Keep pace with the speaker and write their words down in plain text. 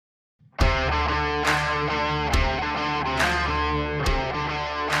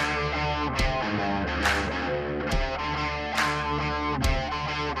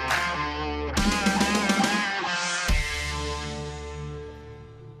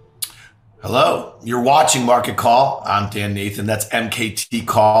Hello, you're watching Market Call. I'm Dan Nathan. That's MKT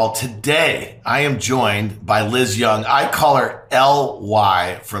Call. Today, I am joined by Liz Young. I call her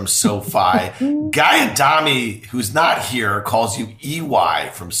LY from SoFi. Guy Adami, who's not here, calls you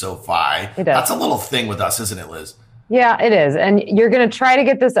EY from SoFi. He does. That's a little thing with us, isn't it, Liz? Yeah, it is. And you're going to try to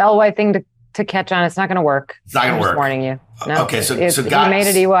get this LY thing to catch on. It's not going to work. It's not going to work. I'm just warning you. No, Okay, so he guys, made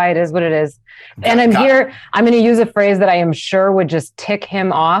it EY. It is what it is. And I'm going to use a phrase that I am sure would just tick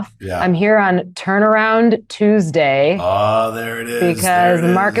him off. Yeah. I'm here on Turnaround Tuesday. Oh, there it is. Because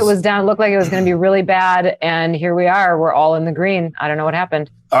the market was down. It looked like it was going to be really bad. And here we are. We're all in the green. I don't know what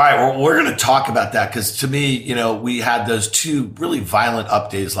happened. All right, well, we're going to talk about that because to me, we had those two really violent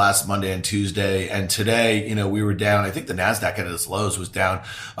updates last Monday and Tuesday. And today, we were down. I think the NASDAQ at its lows was down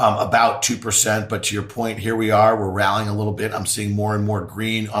about 2%. But to your point, here we are. We're rallying a little bit. I'm seeing more and more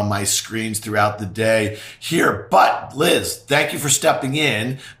green on my screens throughout the day here. But Liz, thank you for stepping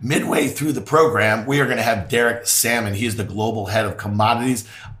in. Midway through the program, we are going to have Derek Sammann. He is the global head of commodities,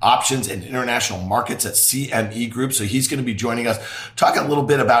 options, and international markets at CME Group. So he's going to be joining us, talking a little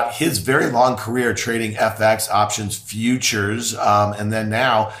bit about his very long career trading FX options futures. And then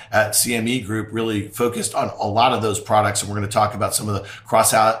now at CME Group, really focused on a lot of those products. And we're going to talk about some of the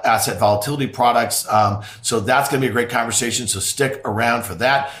cross asset volatility products. So that's going to be a great conversation. So stick around for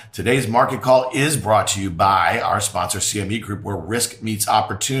that. Today's market call is brought to you by our sponsor, CME Group, where risk meets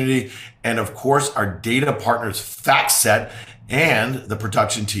opportunity. And of course, our data partners, FactSet, and the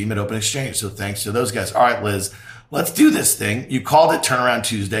production team at Open Exchange. So thanks to those guys. All right, Liz, let's do this thing. You called it Turnaround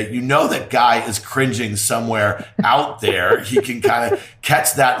Tuesday. You know that Guy is cringing somewhere out there. He can kind of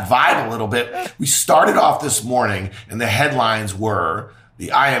catch that vibe a little bit. We started off this morning and the headlines were, the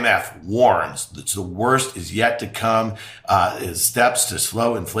IMF warns that the worst is yet to come, is steps to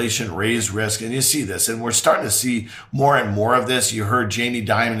slow inflation, raise risk. And you see this, and we're starting to see more and more of this. You heard Jamie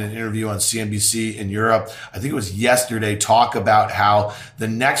Dimon in an interview on CNBC in Europe, I think it was yesterday, talk about how the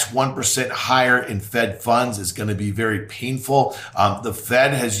next 1% higher in Fed funds is going to be very painful. The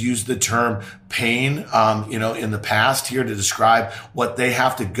Fed has used the term pain, in the past here to describe what they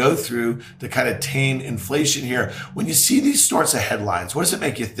have to go through to kind of tame inflation here. When you see these sorts of headlines, what does it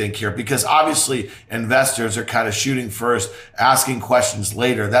make you think here? Because obviously investors are kind of shooting first, asking questions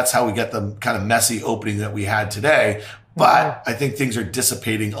later. That's how we get the kind of messy opening that we had today. But I think things are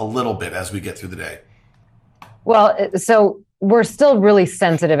dissipating a little bit as we get through the day. Well, so we're still really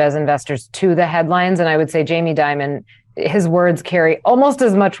sensitive as investors to the headlines. And I would say Jamie Dimon, his words carry almost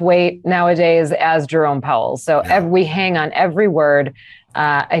as much weight nowadays as Jerome Powell. So we hang on every word.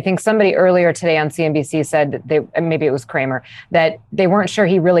 I think somebody earlier today on CNBC said maybe it was Kramer, that they weren't sure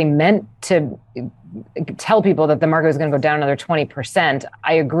he really meant to tell people that the market was going to go down another 20%.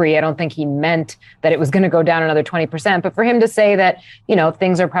 I agree. I don't think he meant that it was going to go down another 20%. But for him to say that,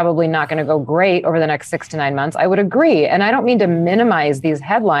 things are probably not going to go great over the next 6 to 9 months, I would agree. And I don't mean to minimize these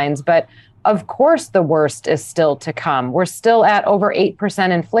headlines, but of course, the worst is still to come. We're still at over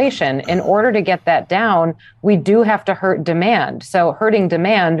 8% inflation. In order to get that down, we do have to hurt demand. So hurting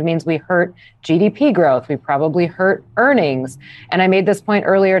demand means we hurt GDP growth. We probably hurt earnings. And I made this point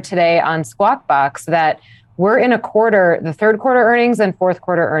earlier today on Squawk Box that we're in a quarter, the third quarter earnings and fourth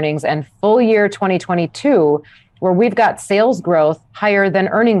quarter earnings and full year 2022, where we've got sales growth higher than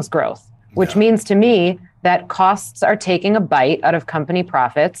earnings growth, which means to me that costs are taking a bite out of company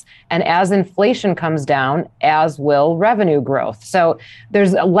profits. And as inflation comes down, as will revenue growth. So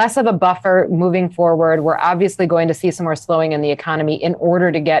there's less of a buffer moving forward. We're obviously going to see some more slowing in the economy in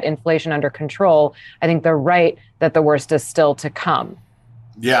order to get inflation under control. I think they're right that the worst is still to come.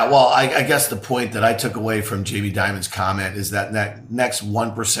 Yeah, well, I guess the point that I took away from Jamie Dimon's comment is that next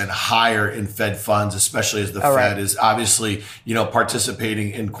 1% higher in Fed funds, especially as the Fed is obviously,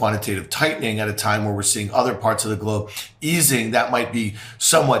 participating in quantitative tightening at a time where we're seeing other parts of the globe easing, that might be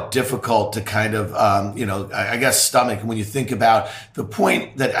somewhat difficult to kind of, I guess stomach. And when you think about the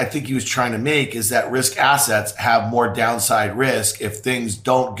point that I think he was trying to make is that risk assets have more downside risk if things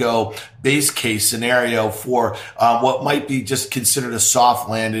don't go base case scenario for what might be just considered a soft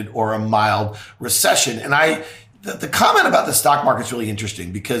landed or a mild recession. And the comment about the stock market is really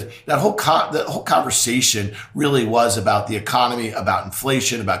interesting because that whole conversation really was about the economy, about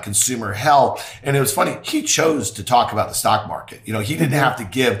inflation, about consumer health. And it was funny, he chose to talk about the stock market. He didn't have to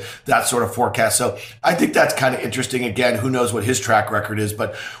give that sort of forecast. So I think that's kind of interesting. Again, who knows what his track record is.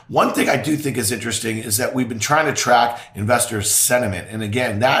 But one thing I do think is interesting is that we've been trying to track investors' sentiment. And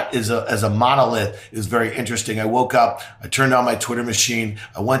again, that is as a monolith is very interesting. I woke up, I turned on my Twitter machine,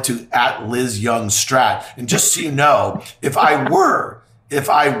 I went to @LizYoungStrat, and just so you know, if I were if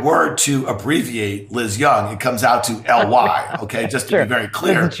I were to abbreviate Liz Young, it comes out to LY, okay, just to be very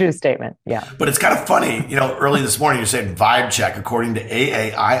clear. That's a true statement, yeah. But it's kind of funny, early this morning, you're saying vibe check. According to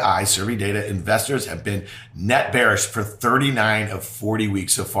AAII survey data, investors have been net bearish for 39 of 40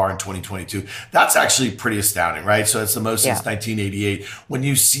 weeks so far in 2022. That's actually pretty astounding, right? So it's the most since 1988. When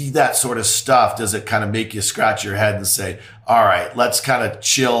you see that sort of stuff, does it kind of make you scratch your head and say, all right, let's kind of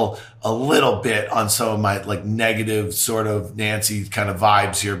chill a little bit on some of my like negative sort of Nancy kind of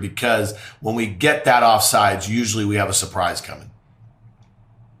vibes here, because when we get that offsides, usually we have a surprise coming.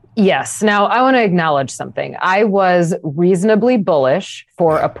 Yes. Now, I want to acknowledge something. I was reasonably bullish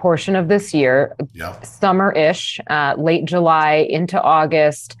for a portion of this year, summer-ish, late July into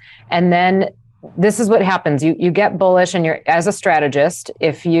August, and then this is what happens. You get bullish, and you're, as a strategist,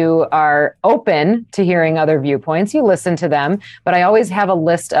 if you are open to hearing other viewpoints, you listen to them. But I always have a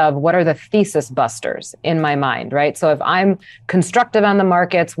list of what are the thesis busters in my mind, right? So if I'm constructive on the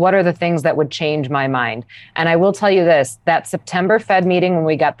markets, what are the things that would change my mind? And I will tell you this, that September Fed meeting, when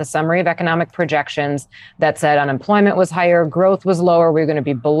we got the summary of economic projections that said unemployment was higher, growth was lower, we were going to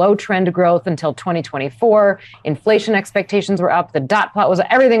be below trend growth until 2024, inflation expectations were up, the dot plot was,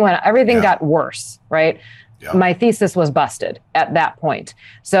 everything got worse. Right? Yeah. My thesis was busted at that point.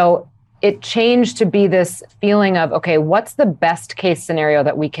 So it changed to be this feeling of, okay, what's the best case scenario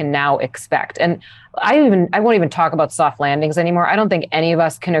that we can now expect? And I won't even talk about soft landings anymore. I don't think any of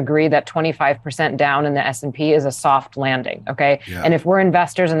us can agree that 25% down in the S&P is a soft landing. Okay. Yeah. And if we're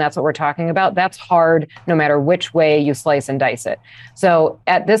investors and that's what we're talking about, that's hard no matter which way you slice and dice it. So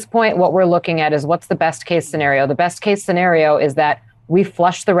at this point, what we're looking at is what's the best case scenario? The best case scenario is that we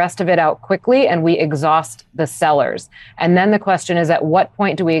flush the rest of it out quickly and we exhaust the sellers. And then the question is, at what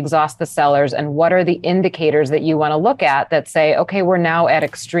point do we exhaust the sellers, and what are the indicators that you want to look at that say, okay, we're now at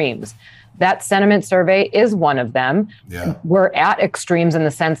extremes? That sentiment survey is one of them. Yeah. We're at extremes in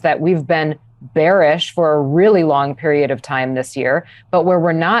the sense that we've been bearish for a really long period of time this year, but where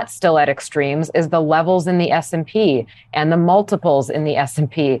we're not still at extremes is the levels in the S&P and the multiples in the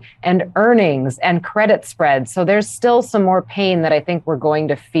S&P and earnings and credit spreads. So there's still some more pain that I think we're going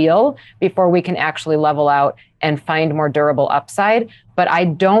to feel before we can actually level out and find more durable upside. But I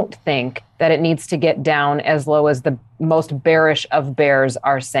don't think that it needs to get down as low as the most bearish of bears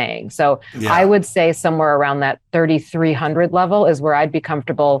are saying. So I would say somewhere around that 3,300 level is where I'd be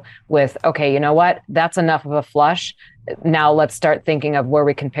comfortable with, okay, you know what? That's enough of a flush. Now let's start thinking of where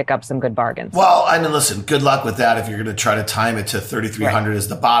we can pick up some good bargains. Well, I mean, listen, good luck with that if you're going to try to time it to 3,300 as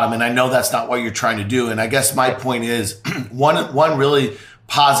the bottom. And I know that's not what you're trying to do. And I guess my point is one really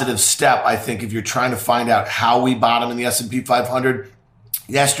positive step, I think, if you're trying to find out how we bottom in the S&P 500.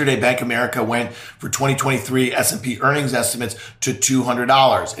 Yesterday, Bank of America went for 2023 S&P earnings estimates to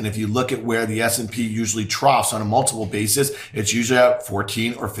 $200. And if you look at where the S&P usually troughs on a multiple basis, it's usually at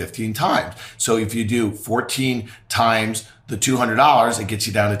 14 or 15 times. So if you do 14 times the $200, it gets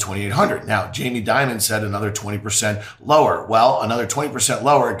you down to 2,800. Now, Jamie Dimon said another 20% lower. Well, another 20%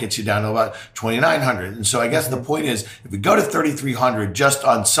 lower, it gets you down to about 2,900. And so I guess the point is, if we go to 3,300 just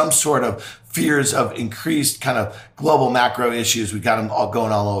on some sort of fears of increased kind of global macro issues, we got them all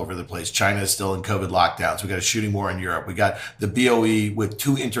going all over the place. China is still in COVID lockdowns. We got a shooting war in Europe. We got the BOE with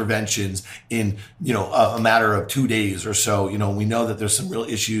 2 interventions in, a matter of 2 days or so. We know that there's some real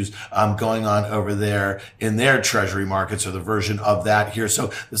issues going on over there in their treasury markets, or the version of that here.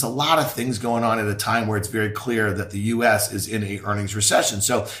 So there's a lot of things going on at a time where it's very clear that the U.S. is in a earnings recession.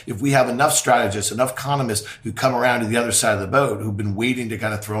 So if we have enough strategists, enough economists who come around to the other side of the boat, who've been waiting to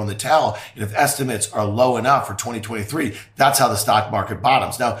kind of throw in the towel, and if estimates are low enough for 2023, that's how the stock market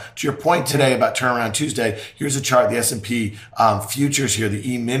bottoms. Now, to your point today about Turnaround Tuesday, here's a chart, the S&P futures here,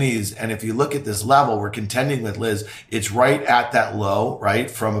 the E-minis. And if you look at this level, we're contending with, Liz, it's right at that low,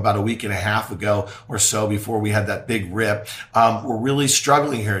 right, from about a week and a half ago or so before we had that big rip. We're really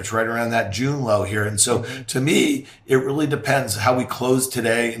struggling here. It's right around that June low here. And so to me, it really depends how we close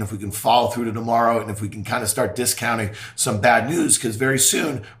today and if we can follow through to tomorrow and if we can kind of start discounting some bad news, because very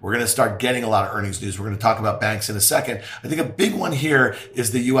soon we're going to start getting a lot of earnings news. We're going to talk about banks in a second. I think a big one here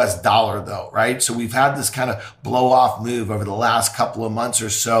is the US dollar though, right? So we've had this kind of blow off move over the last couple of months or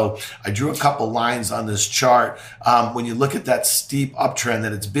so. I drew a couple lines on this chart. When you look at that steep uptrend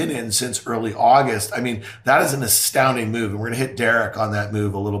that it's been in since early August, I mean, that is an astounding move. And we're going to hit Derek on that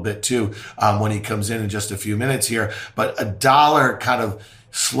move a little bit too when he comes in just a few minutes here. But a dollar kind of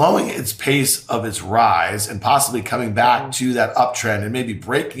slowing its pace of its rise and possibly coming back to that uptrend and maybe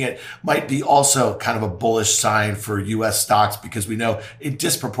breaking it might be also kind of a bullish sign for U.S. stocks, because we know a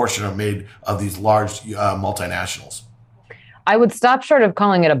disproportionate made of these large multinationals. I would stop short of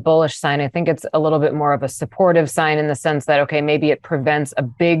calling it a bullish sign. I think it's a little bit more of a supportive sign in the sense that, okay, maybe it prevents a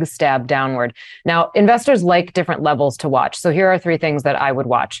big stab downward. Now, investors like different levels to watch. So here are three things that I would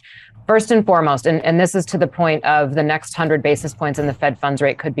watch. First and foremost, and this is to the point of the next 100 basis points in the Fed funds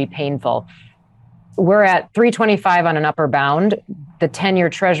rate could be painful. We're at 325 on an upper bound. The 10-year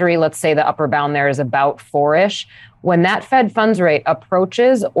Treasury, let's say the upper bound there is about 4-ish. When that Fed funds rate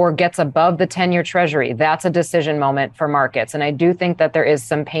approaches or gets above the 10-year Treasury, that's a decision moment for markets. And I do think that there is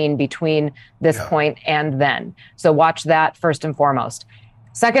some pain between this point and then. So watch that first and foremost.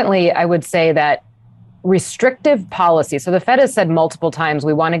 Secondly, I would say that restrictive policy. So the Fed has said multiple times,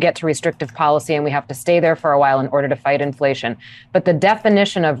 we want to get to restrictive policy and we have to stay there for a while in order to fight inflation. But the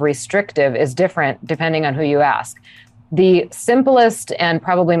definition of restrictive is different depending on who you ask. The simplest and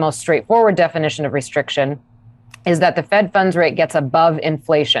probably most straightforward definition of restriction is that the Fed funds rate gets above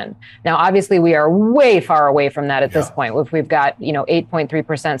inflation. Now, obviously, we are way far away from that at this point. If we've got, 8.3%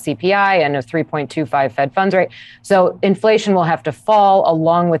 CPI and a 3.25 Fed funds rate. So inflation will have to fall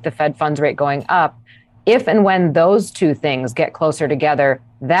along with the Fed funds rate going up. If and when those two things get closer together,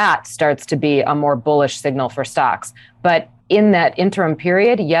 that starts to be a more bullish signal for stocks. But in that interim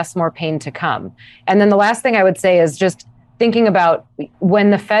period, yes, more pain to come. And then the last thing I would say is just thinking about when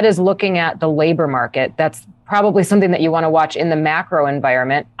the Fed is looking at the labor market, that's probably something that you want to watch in the macro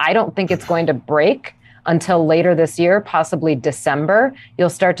environment. I don't think it's going to break until later this year, possibly December. You'll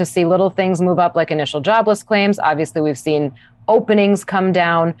start to see little things move up like initial jobless claims. Obviously, we've seen openings come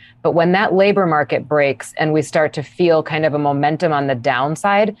down. But when that labor market breaks and we start to feel kind of a momentum on the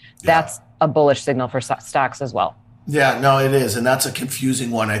downside, that's a bullish signal for stocks as well. Yeah, no, it is. And that's a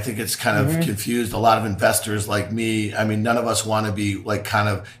confusing one. I think it's kind of confused a lot of investors like me. I mean, none of us want to be like kind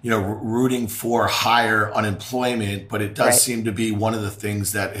of, rooting for higher unemployment, but it does seem to be one of the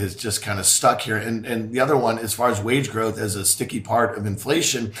things that has just kind of stuck here. And the other one, as far as wage growth as a sticky part of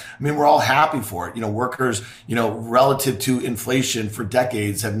inflation, I mean, we're all happy for it. Workers, relative to inflation for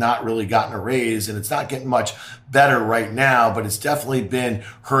decades have not really gotten a raise, and it's not getting much better right now, but it's definitely been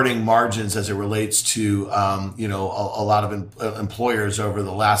hurting margins as it relates to, a lot of employers over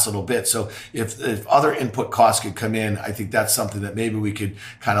the last little bit. So if other input costs could come in, I think that's something that maybe we could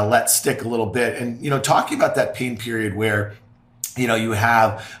kind of let stick a little bit. And, talking about that pain period where you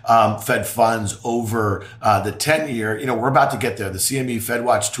have Fed funds over the 10-year, we're about to get there. The CME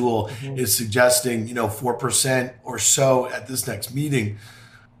FedWatch tool is suggesting, 4% or so at this next meeting.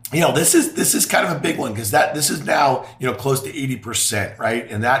 This is kind of a big one because this is now, close to 80%, right?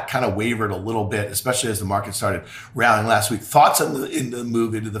 And that kind of wavered a little bit, especially as the market started rallying last week. Thoughts on the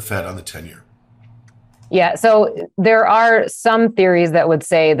move into the Fed on the 10-year? Yeah, so there are some theories that would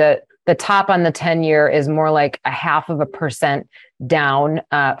say that the top on the 10-year is more like 0.5% down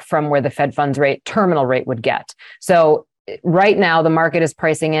from where the Fed funds rate, terminal rate would get. So right now, the market is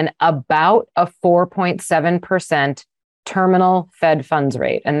pricing in about a 4.7% terminal Fed funds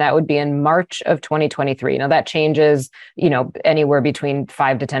rate. And that would be in March of 2023. Now that changes, anywhere between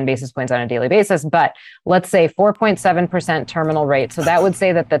 5 to 10 basis points on a daily basis, but let's say 4.7% terminal rate. So that would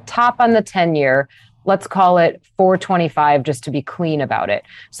say that the top on the 10-year, let's call it 425 just to be clean about it.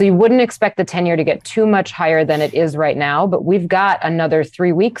 So you wouldn't expect the 10-year to get too much higher than it is right now, but we've got another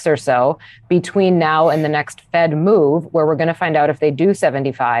 3 weeks or so between now and the next Fed move where we're going to find out if they do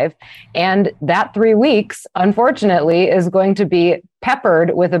 75. And that 3 weeks, unfortunately, is going to be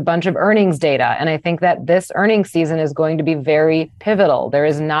peppered with a bunch of earnings data. And I think that this earnings season is going to be very pivotal. There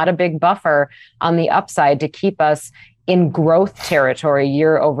is not a big buffer on the upside to keep us in growth territory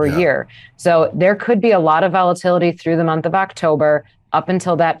year over year. So there could be a lot of volatility through the month of October up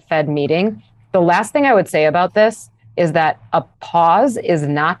until that Fed meeting. The last thing I would say about this is that a pause is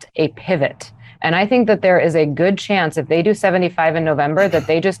not a pivot. And I think that there is a good chance if they do 75 in November that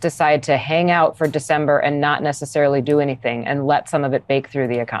they just decide to hang out for December and not necessarily do anything and let some of it bake through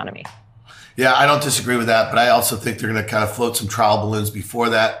the economy. Yeah, I don't disagree with that, but I also think they're going to kind of float some trial balloons before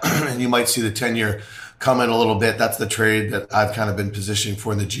that. And you might see the 10-year come in a little bit. That's the trade that I've kind of been positioning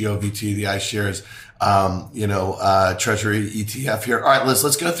for in the GOVT, the iShares, Treasury ETF here. All right,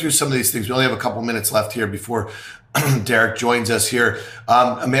 let's go through some of these things. We only have a couple minutes left here before Derek joins us here.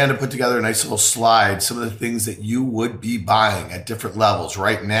 Amanda put together a nice little slide, some of the things that you would be buying at different levels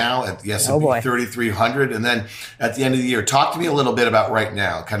right now at the S&P 3300 and then at the end of the year. Talk to me a little bit about right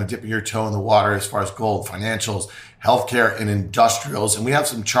now, kind of dipping your toe in the water as far as gold, financials, healthcare, and industrials. And we have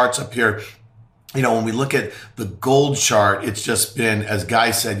some charts up here. When we look at the gold chart, it's just been, as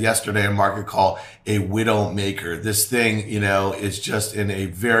Guy said yesterday on Market Call, a widow maker. This thing, is just in a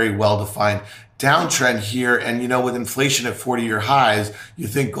very well-defined downtrend here. And, with inflation at 40-year highs, you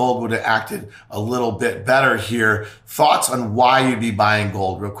think gold would have acted a little bit better here. Thoughts on why you'd be buying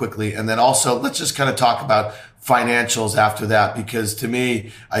gold real quickly. And then also let's just kind of talk about financials after that, because to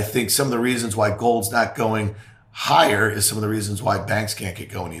me, I think some of the reasons why gold's not going higher is some of the reasons why banks can't get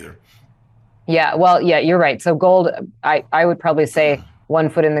going either. Yeah, well, yeah, you're right. So gold, I would probably say one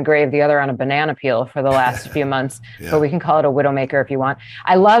foot in the grave, the other on a banana peel for the last few months, but we can call it a widowmaker if you want.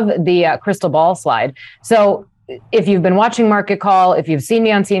 I love the crystal ball slide. So if you've been watching Market Call, if you've seen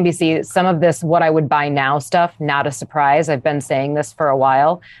me on CNBC, some of this, what I would buy now stuff, not a surprise. I've been saying this for a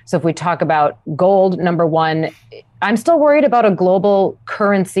while. So if we talk about gold, number one, I'm still worried about a global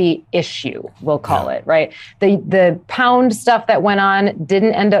currency issue, we'll call it, right? The pound stuff that went on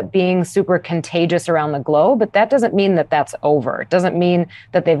didn't end up being super contagious around the globe, but that doesn't mean that that's over. It doesn't mean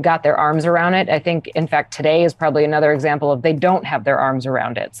that they've got their arms around it. I think, in fact, today is probably another example of they don't have their arms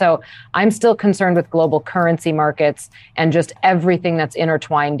around it. So I'm still concerned with global currency markets and just everything that's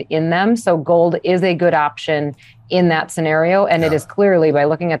intertwined in them. So gold is a good option in that scenario. And it is clearly, by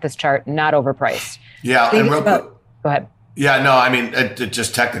looking at this chart, not overpriced. Yeah, and real quick. Go ahead. Yeah, no, I mean, it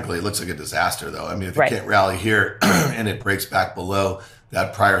just technically it looks like a disaster, though. I mean, if it can't rally here and it breaks back below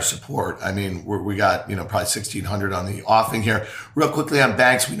that prior support, I mean, we got, probably 1,600 on the offing here. Real quickly on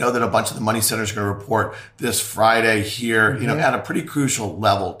banks, we know that a bunch of the money centers are going to report this Friday here, at a pretty crucial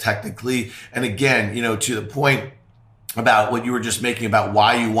level technically. And again, to the point about what you were just making about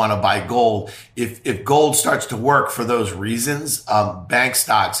why you want to buy gold. If gold starts to work for those reasons, bank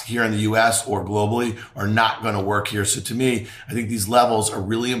stocks here in the US or globally are not going to work here. So to me, I think these levels are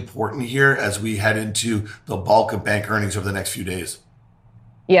really important here as we head into the bulk of bank earnings over the next few days.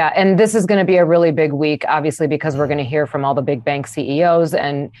 Yeah, and this is going to be a really big week, obviously, because we're going to hear from all the big bank CEOs.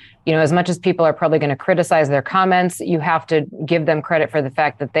 And, as much as people are probably going to criticize their comments, you have to give them credit for the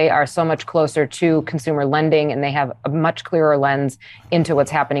fact that they are so much closer to consumer lending and they have a much clearer lens into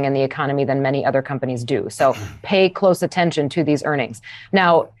what's happening in the economy than many other companies do. So pay close attention to these earnings.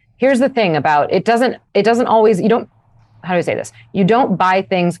 Now, here's the thing about it doesn't always, how do I say this? You don't buy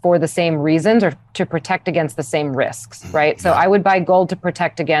things for the same reasons or to protect against the same risks, right? So I would buy gold to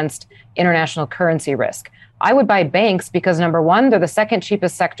protect against international currency risk. I would buy banks because, number one, they're the second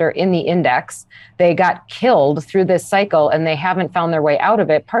cheapest sector in the index. They got killed through this cycle and they haven't found their way out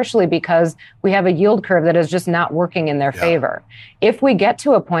of it, partially because we have a yield curve that is just not working in their favor. If we get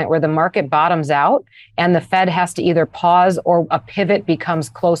to a point where the market bottoms out and the Fed has to either pause or a pivot becomes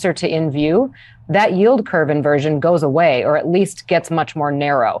closer to in view, that yield curve inversion goes away, or at least gets much more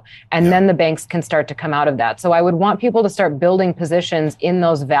narrow. And then the banks can start to come out of that. So I would want people to start building positions in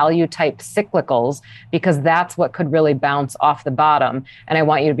those value type cyclicals, because that's what could really bounce off the bottom. And I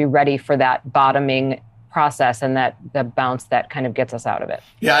want you to be ready for that bottoming process and that the bounce that kind of gets us out of it.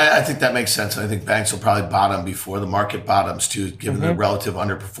 Yeah, I think that makes sense. I think banks will probably bottom before the market bottoms too, given the relative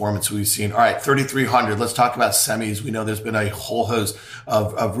underperformance we've seen. All right, 3,300. Let's talk about semis. We know there's been a whole host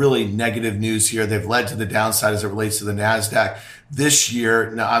of really negative news here. They've led to the downside as it relates to the NASDAQ this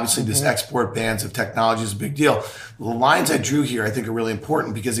year. Now, obviously, this export bans of technology is a big deal. The lines I drew here, I think, are really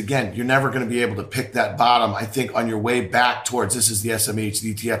important because, again, you're never going to be able to pick that bottom. I think on your way back towards, this is the SMH,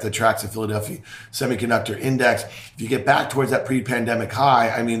 the ETF that tracks the Philadelphia Semiconductor Index. If you get back towards that pre-pandemic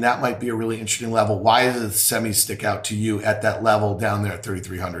high, I mean, that might be a really interesting level. Why does the semis stick out to you at that level down there at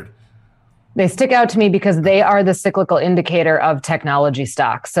 3,300? They stick out to me because they are the cyclical indicator of technology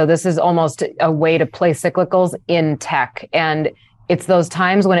stocks. So this is almost a way to play cyclicals in tech. And it's those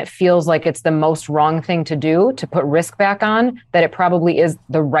times when it feels like it's the most wrong thing to do to put risk back on, that it probably is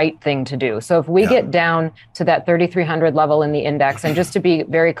the right thing to do. So if we get down to that 3,300 level in the index, and just to be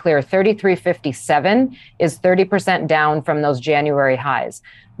very clear, 3,357 is 30% down from those January highs.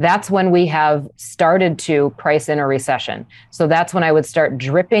 That's when we have started to price in a recession. So that's when I would start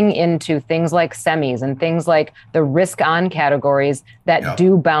dripping into things like semis and things like the risk on categories that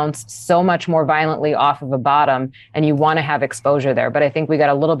do bounce so much more violently off of a bottom, and you want to have exposure there. But I think we got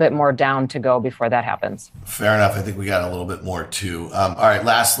a little bit more down to go before that happens. Fair enough. I think we got a little bit more too. All right,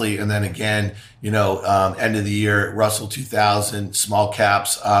 lastly, and then again, end of the year, Russell 2000, small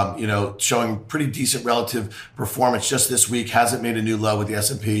caps, showing pretty decent relative performance just this week. Hasn't made a new low with the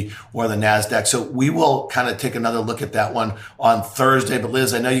S&P or the NASDAQ. So we will kind of take another look at that one on Thursday. But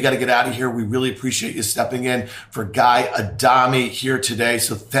Liz, I know you got to get out of here. We really appreciate you stepping in for Guy Adami here today.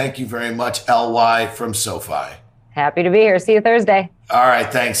 So thank you very much, LY from SoFi. Happy to be here. See you Thursday. All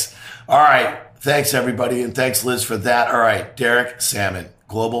right. Thanks. All right. Thanks, everybody. And thanks, Liz, for that. All right. Derek Sammann,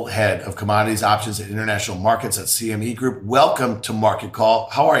 Global Head of Commodities Options and International Markets at CME Group. Welcome to Market Call.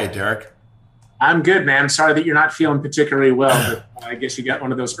 How are you, Derek? I'm good, man. Sorry that you're not feeling particularly well, but I guess you got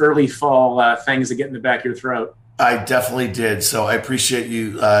one of those early fall things that get in the back of your throat. I definitely did. So I appreciate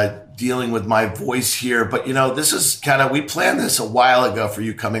you dealing with my voice here. But, this is we planned this a while ago for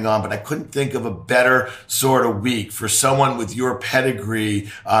you coming on, but I couldn't think of a better sort of week for someone with your pedigree.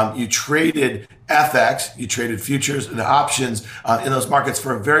 You traded FX, you traded futures and options in those markets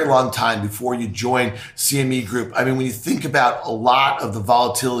for a very long time before you joined CME Group. I mean, when you think about a lot of the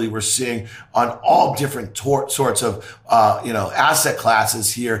volatility we're seeing on all different sorts of, asset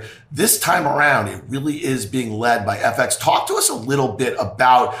classes here, this time around, it really is being led by FX. Talk to us a little bit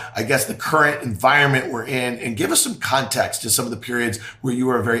about, I guess, the current environment we're in, and give us some context to some of the periods where you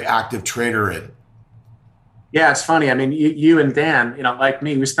were a very active trader in. Yeah, it's funny. I mean, you and Dan, like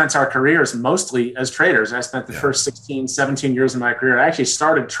me, we spent our careers mostly as traders. I spent the first 16, 17 years of my career. I actually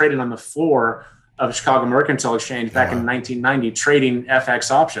started trading on the floor of Chicago Mercantile Exchange back in 1990, trading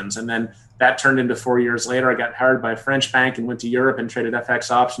FX options. And then that turned into 4 years later. I got hired by a French bank and went to Europe and traded FX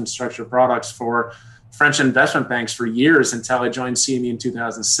options, structured products for French investment banks for years until I joined CME in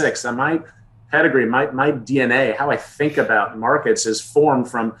 2006. And my pedigree, my DNA, how I think about markets is formed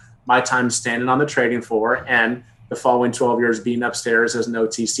from my time standing on the trading floor and the following 12 years being upstairs as an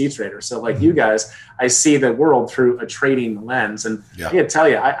OTC trader. So like you guys, I see the world through a trading lens. And I gotta tell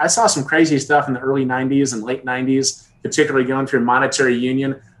you, I saw some crazy stuff in the early 90s and late 90s, particularly going through monetary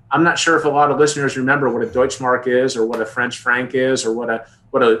union. I'm not sure if a lot of listeners remember what a Deutschmark is or what a French franc is or what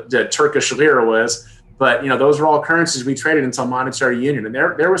a Turkish lira was. But those were all currencies we traded until monetary union. And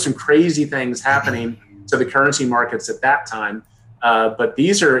there were some crazy things happening to the currency markets at that time. But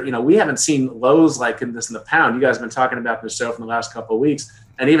these are, we haven't seen lows like this in the pound. You guys have been talking about this show for the last couple of weeks,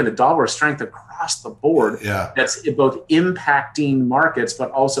 and even the dollar strength across the board. Yeah. That's both impacting markets,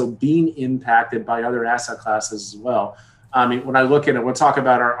 but also being impacted by other asset classes as well. I mean, when I look at it, we'll talk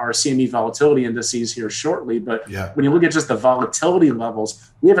about our CME volatility indices here shortly. But when you look at just the volatility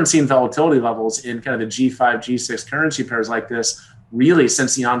levels, we haven't seen volatility levels in kind of the G5, G6 currency pairs like this really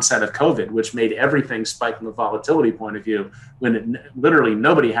since the onset of COVID, which made everything spike from a volatility point of view, when literally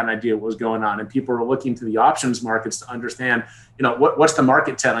nobody had an idea what was going on. And people were looking to the options markets to understand, what's the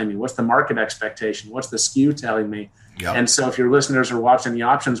market telling me? What's the market expectation? What's the skew telling me? Yep. And so if your listeners are watching the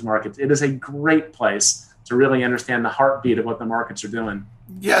options market, it is a great place to really understand the heartbeat of what the markets are doing.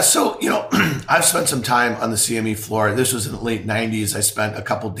 Yeah. So, I've spent some time on the CME floor. This was in the late 90s. I spent a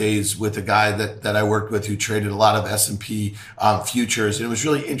couple of days with a guy that I worked with who traded a lot of S&P futures. And it was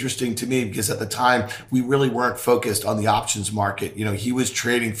really interesting to me because at the time we really weren't focused on the options market. He was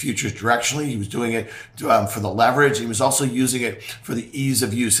trading futures directionally. He was doing it for the leverage. He was also using it for the ease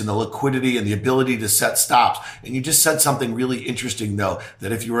of use and the liquidity and the ability to set stops. And you just said something really interesting, though,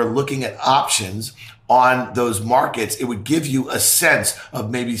 that if you were looking at options on those markets, it would give you a sense of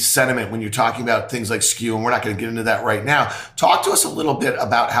maybe sentiment when you're talking about things like skew, and we're not going to get into that right now. Talk to us a little bit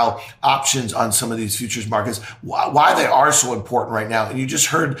about how options on some of these futures markets, why they are so important right now. And you just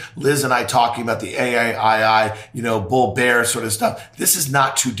heard Liz and I talking about the AAII, bull bear sort of stuff. This is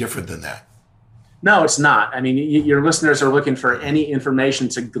not too different than that. No, it's not. I mean, your listeners are looking for any information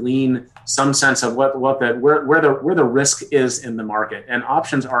to glean some sense of where the risk is in the market. And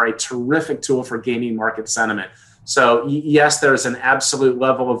options are a terrific tool for gaining market sentiment. So yes, there's an absolute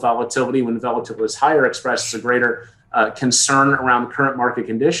level of volatility. When volatility is higher, expresses a greater concern around current market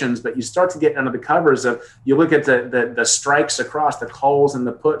conditions. But you start to get under the covers of, you look at the strikes across the calls and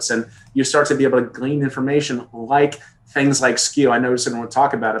the puts, and you start to be able to glean information like things like skew. I know we didn't want to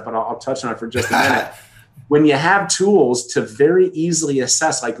talk about it, but I'll touch on it for just a minute. When you have tools to very easily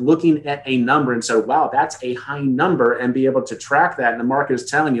assess, like looking at a number and say, wow, that's a high number, and be able to track that, and the market is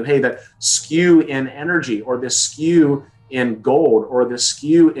telling you, hey, the skew in energy or the skew in gold or the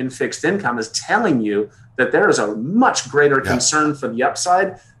skew in fixed income is telling you that there is a much greater concern for the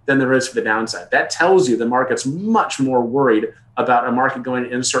upside than there is for the downside. That tells you the market's much more worried about a market going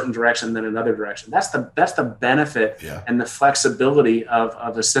in a certain direction than another direction. That's the benefit and the flexibility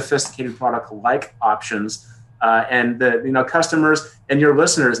of a sophisticated product like options. And the customers and your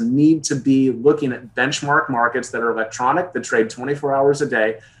listeners need to be looking at benchmark markets that are electronic, that trade 24 hours a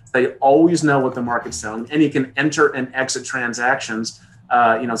day. They always know what the market's selling, and you can enter and exit transactions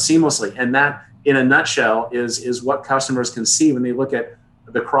seamlessly. And that, in a nutshell, is what customers can see when they look at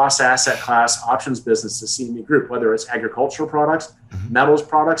the cross-asset class options business, the CME Group, whether it's agricultural products, metals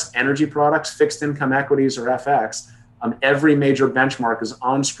products, energy products, fixed income equities, or FX. Every major benchmark is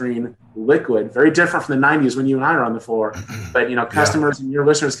on-screen, liquid, very different from the 90s when you and I are on the floor. But customers and your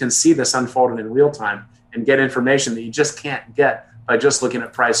listeners can see this unfolding in real time and get information that you just can't get by just looking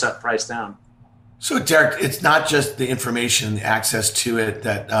at price up, price down. So, Derek, it's not just the information, the access to it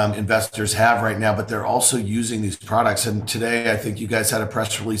that investors have right now, but they're also using these products. And today, I think you guys had a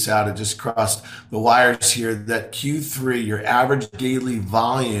press release out. It just crossed the wires here that Q3, your average daily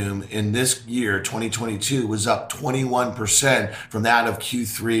volume in this year, 2022, was up 21% from that of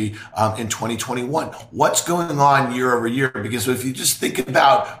Q3 in 2021. What's going on year over year? Because if you just think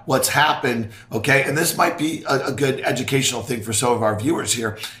about what's happened, okay, and this might be a good educational thing for some of our viewers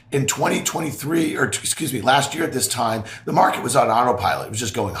here. In 2023, last year at this time, the market was on autopilot. It was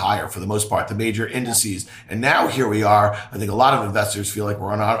just going higher for the most part, the major indices. And now here we are. I think a lot of investors feel like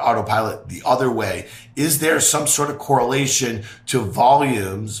we're on autopilot the other way. Is there some sort of correlation to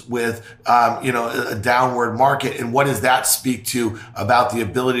volumes with, a downward market? And what does that speak to about the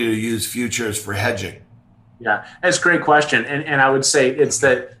ability to use futures for hedging? Yeah, that's a great question. And I would say it's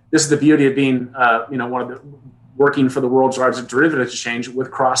that this is the beauty of being, one of the working for the world's largest derivatives exchange with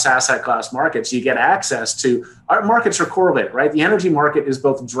cross asset class markets. You get access to, our markets are correlated, right? The energy market is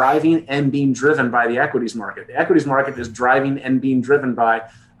both driving and being driven by the equities market. The equities market is driving and being driven by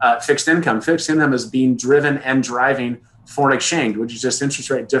fixed income. Fixed income is being driven and driving foreign exchange, which is just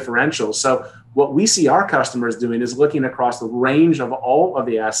interest rate differentials. So what we see our customers doing is looking across the range of all of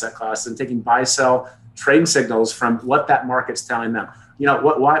the asset classes and taking buy, sell, trade signals from what that market's telling them.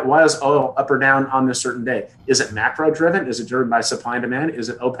 Why is oil up or down on this certain day? Is it macro driven? Is it driven by supply and demand? Is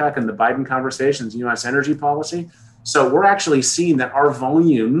it OPEC and the Biden conversations, U.S. energy policy? So we're actually seeing that our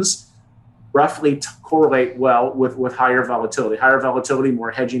volumes roughly correlate well with higher volatility, more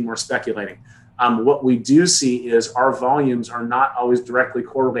hedging, more speculating. What we do see is our volumes are not always directly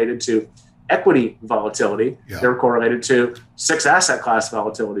correlated to equity volatility. Yeah. They're correlated to 6 asset class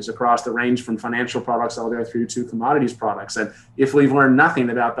volatilities across the range from financial products all the way through to commodities products. And if we've learned nothing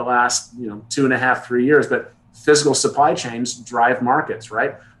about the last 2.5, 3 years, but physical supply chains drive markets,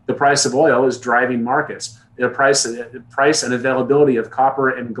 right? The price of oil is driving markets. The price and availability of copper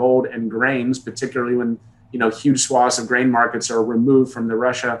and gold and grains, particularly when huge swaths of grain markets are removed from the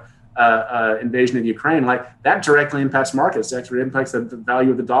Russia invasion of Ukraine, like that directly impacts markets, that directly impacts the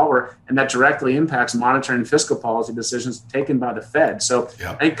value of the dollar, and that directly impacts monetary and fiscal policy decisions taken by the Fed. So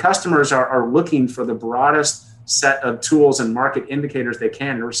I think customers are looking for the broadest set of tools and market indicators they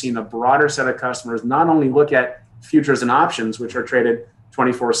can. And we're seeing a broader set of customers not only look at futures and options, which are traded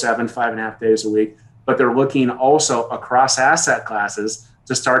 24/7, 5.5 days a week, but they're looking also across asset classes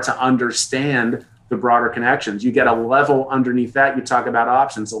to start to understand the broader connections. You get a level underneath that. You talk about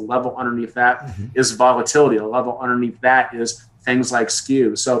options. A level underneath that is volatility. A level underneath that is things like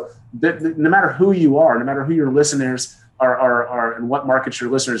skew. So no matter who you are, no matter who your listeners are and what markets your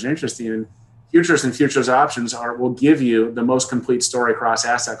listeners are interested in, futures and futures options will give you the most complete story across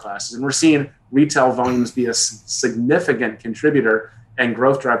asset classes. And we're seeing retail volumes be a significant contributor and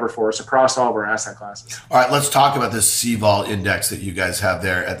growth driver for us across all of our asset classes. All right, let's talk about this CVOL index that you guys have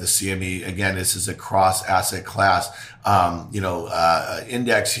there at the CME. Again, this is a cross asset class,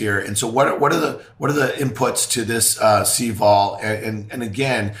 index here. And so, what are the inputs to this CVOL? And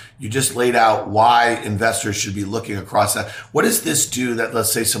again, you just laid out why investors should be looking across that. What does this do that,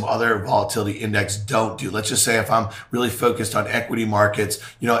 let's say, some other volatility index don't do? Let's just say if I'm really focused on equity markets,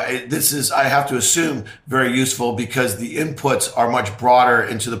 this is, I have to assume, very useful because the inputs are much broader.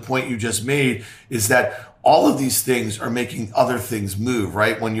 And to the point you just made is that all of these things are making other things move,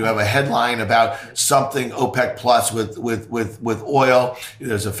 right? When you have a headline about something OPEC plus with oil,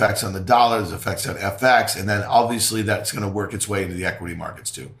 there's effects on the dollar, there's effects on FX, and then obviously that's going to work its way into the equity markets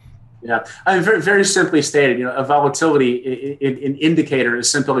too. Yeah, I mean, very, very simply stated, a volatility an indicator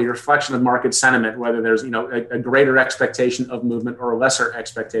is simply a reflection of market sentiment, whether there's a greater expectation of movement or a lesser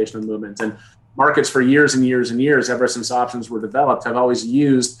expectation of movement. And markets for years and years and years, ever since options were developed, have always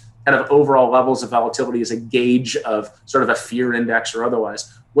used kind of overall levels of volatility as a gauge of sort of a fear index or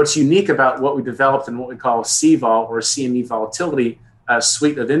otherwise. What's unique about what we developed in what we call CVOL or CME volatility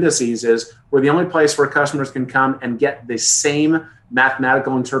suite of indices is we're the only place where customers can come and get the same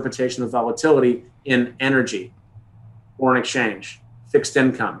mathematical interpretation of volatility in energy, foreign exchange, fixed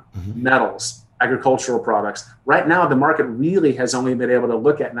income, metals, agricultural products. Right now, the market really has only been able to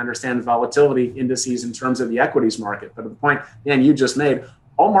look at and understand volatility indices in terms of the equities market. But at the point, Dan, you just made,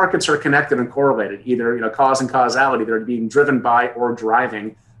 all markets are connected and correlated, either cause and causality. They're being driven by or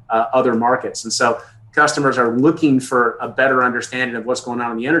driving other markets. And so customers are looking for a better understanding of what's going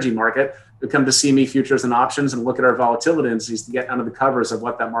on in the energy market. They come to CME futures and options and look at our volatility indices to get under the covers of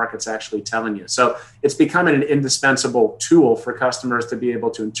what that market's actually telling you. So it's becoming an indispensable tool for customers to be able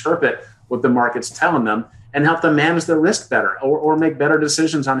to interpret what the market's telling them and help them manage their risk better or make better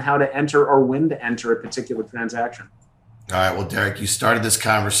decisions on how to enter or when to enter a particular transaction. All right. Well, Derek, you started this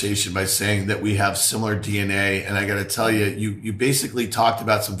conversation by saying that we have similar DNA. And I got to tell you, you basically talked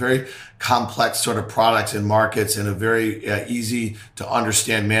about some very complex sort of products and markets in a very easy to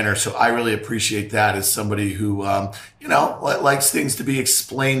understand manner. So I really appreciate that as somebody who, likes things to be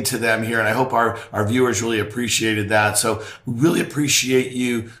explained to them here. And I hope our viewers really appreciated that. So we really appreciate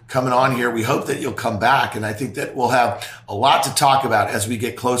you coming on here. We hope that you'll come back. And I think that we'll have a lot to talk about as we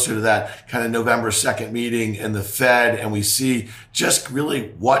get closer to that kind of November 2nd meeting in the Fed. And we see just really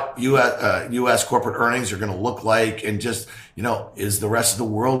what U.S. corporate earnings are going to look like, and just, is the rest of the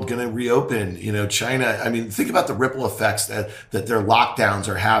world going to reopen? China, I mean, think about the ripple effects that their lockdowns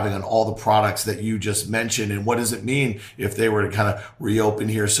are having on all the products that you just mentioned. And what does it mean if they were to kind of reopen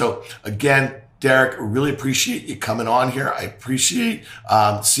here? So again, Derek, really appreciate you coming on here. I appreciate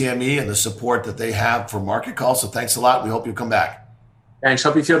CME and the support that they have for Market Call. So thanks a lot. We hope you'll come back. Thanks.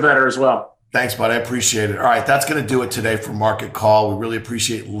 Hope you feel better as well. Thanks, bud. I appreciate it. All right, that's going to do it today for Market Call. We really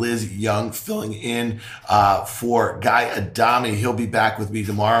appreciate Liz Young filling in for Guy Adami. He'll be back with me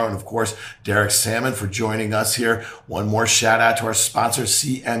tomorrow. And, of course, Derek Salmon for joining us here. One more shout out to our sponsor,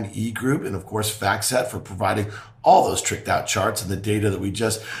 CME Group, and, of course, FactSet for providing all those tricked out charts and the data that we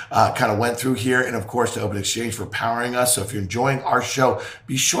just kind of went through here. And of course, to Open Exchange for powering us. So if you're enjoying our show,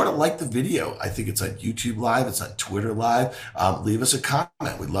 be sure to like the video. I think it's on YouTube Live. It's on Twitter Live. Leave us a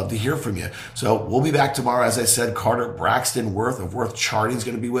comment. We'd love to hear from you. So we'll be back tomorrow. As I said, Carter Braxton Worth of Worth Charting is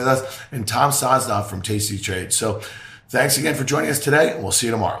going to be with us, and Tom Sosnoff from Tasty Trade. So thanks again for joining us today, and we'll see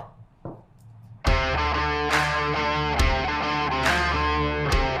you tomorrow.